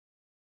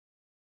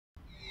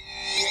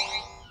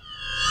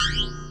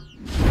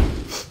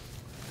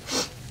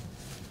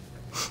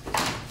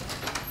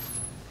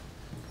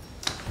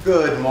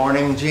Good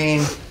morning,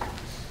 Gene.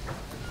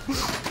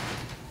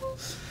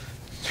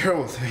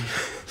 Terrible thing.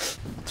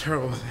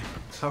 Terrible thing.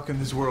 How can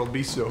this world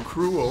be so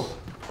cruel?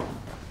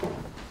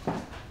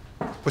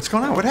 What's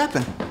going on? What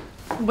happened?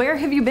 Where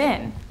have you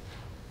been?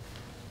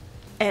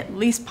 At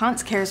least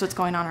Ponce cares what's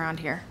going on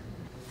around here.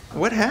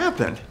 What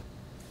happened?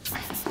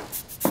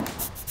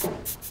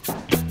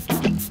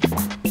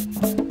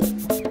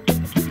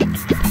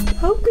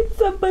 How could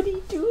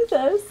somebody do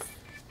this?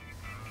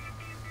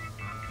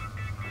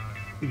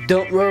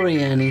 Don't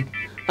worry, Annie.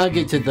 I'll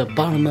get to the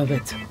bottom of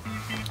it.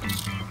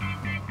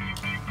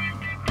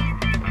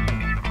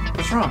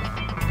 What's wrong?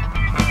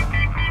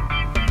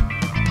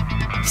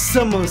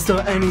 Someone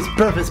stole Annie's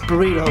breakfast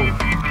burrito.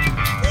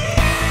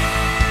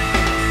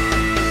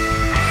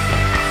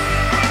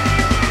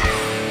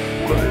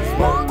 Well, it's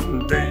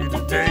Monday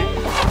today.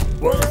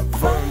 What a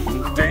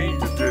fun day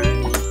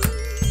today.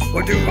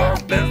 We'll do our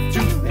best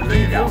to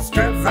relieve your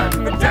stress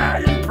on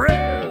Medallion Press.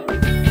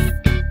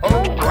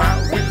 Oh,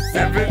 wow, it's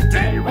every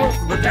day was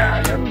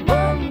Medallion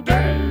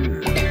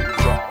Mondays.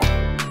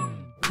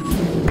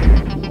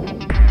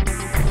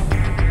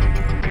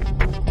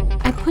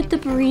 I put the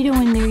burrito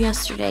in there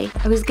yesterday.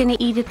 I was gonna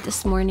eat it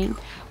this morning.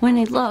 When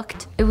I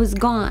looked, it was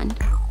gone.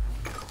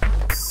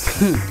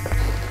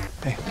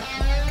 Hey.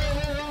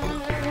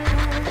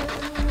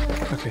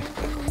 Okay.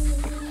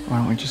 Why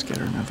don't we just get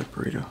her another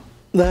burrito?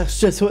 That's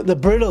just what the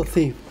burrito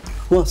thief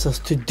wants us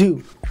to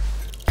do.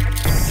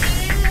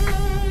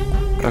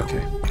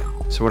 Okay.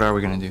 So what are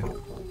we gonna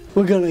do?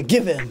 We're gonna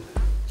give him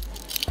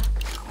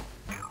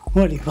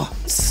what he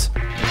wants.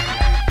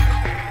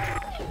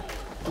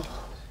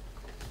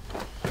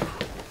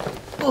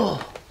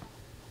 Oh.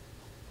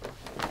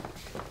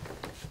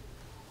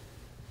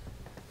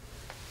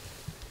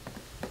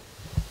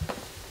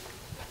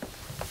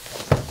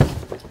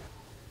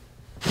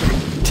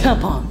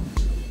 Tampon.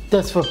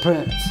 That's for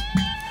Prince.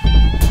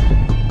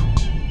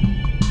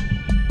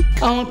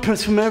 I want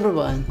Prince from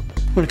everyone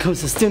when it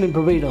comes to stealing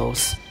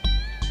burritos.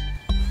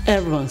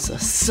 Everyone's a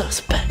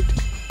suspect.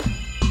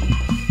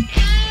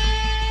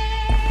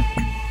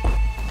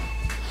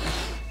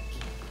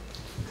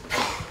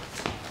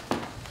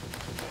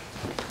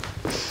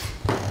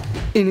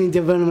 Any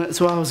developments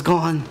while I was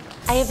gone?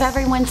 I have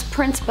everyone's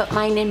prints but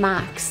mine and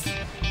Mark's.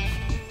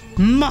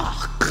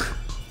 Mark!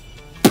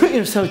 Print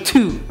yourself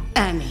too,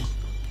 Annie.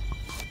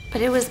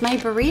 But it was my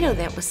burrito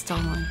that was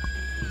stolen.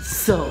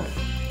 So,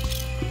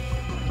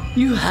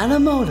 you had a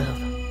motive.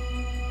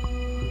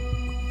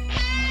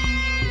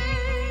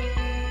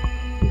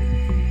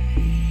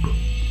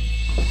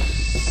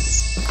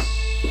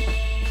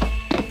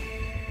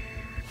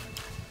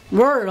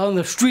 Word on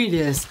the street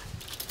is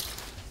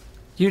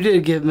you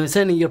did give Miss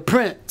Annie your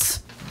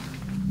prints.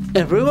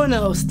 Everyone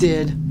else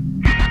did.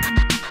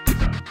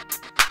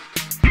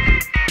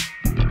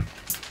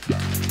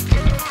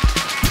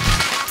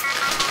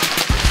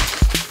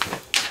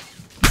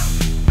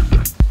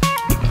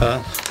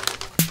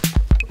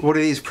 What do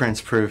these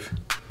prints prove?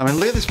 I mean,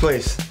 look at this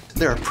place.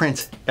 There are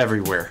prints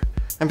everywhere.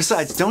 And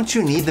besides, don't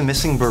you need the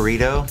missing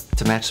burrito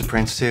to match the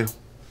prints too?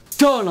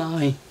 Don't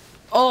I?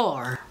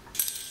 Or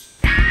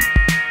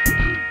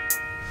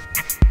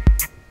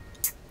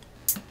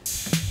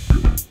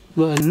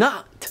but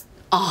not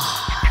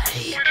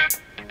I.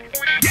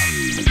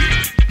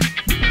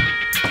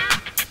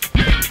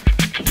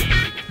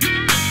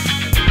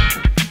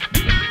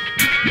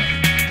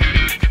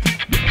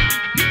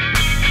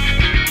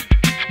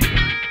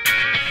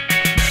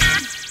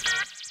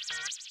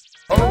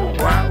 Oh,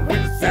 wow,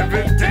 it's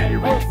every day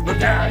was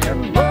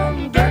Medallion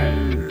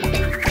Mondays.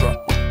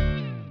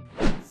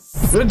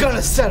 We're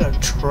gonna set a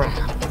trap.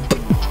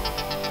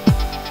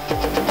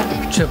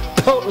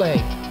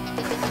 Chipotle.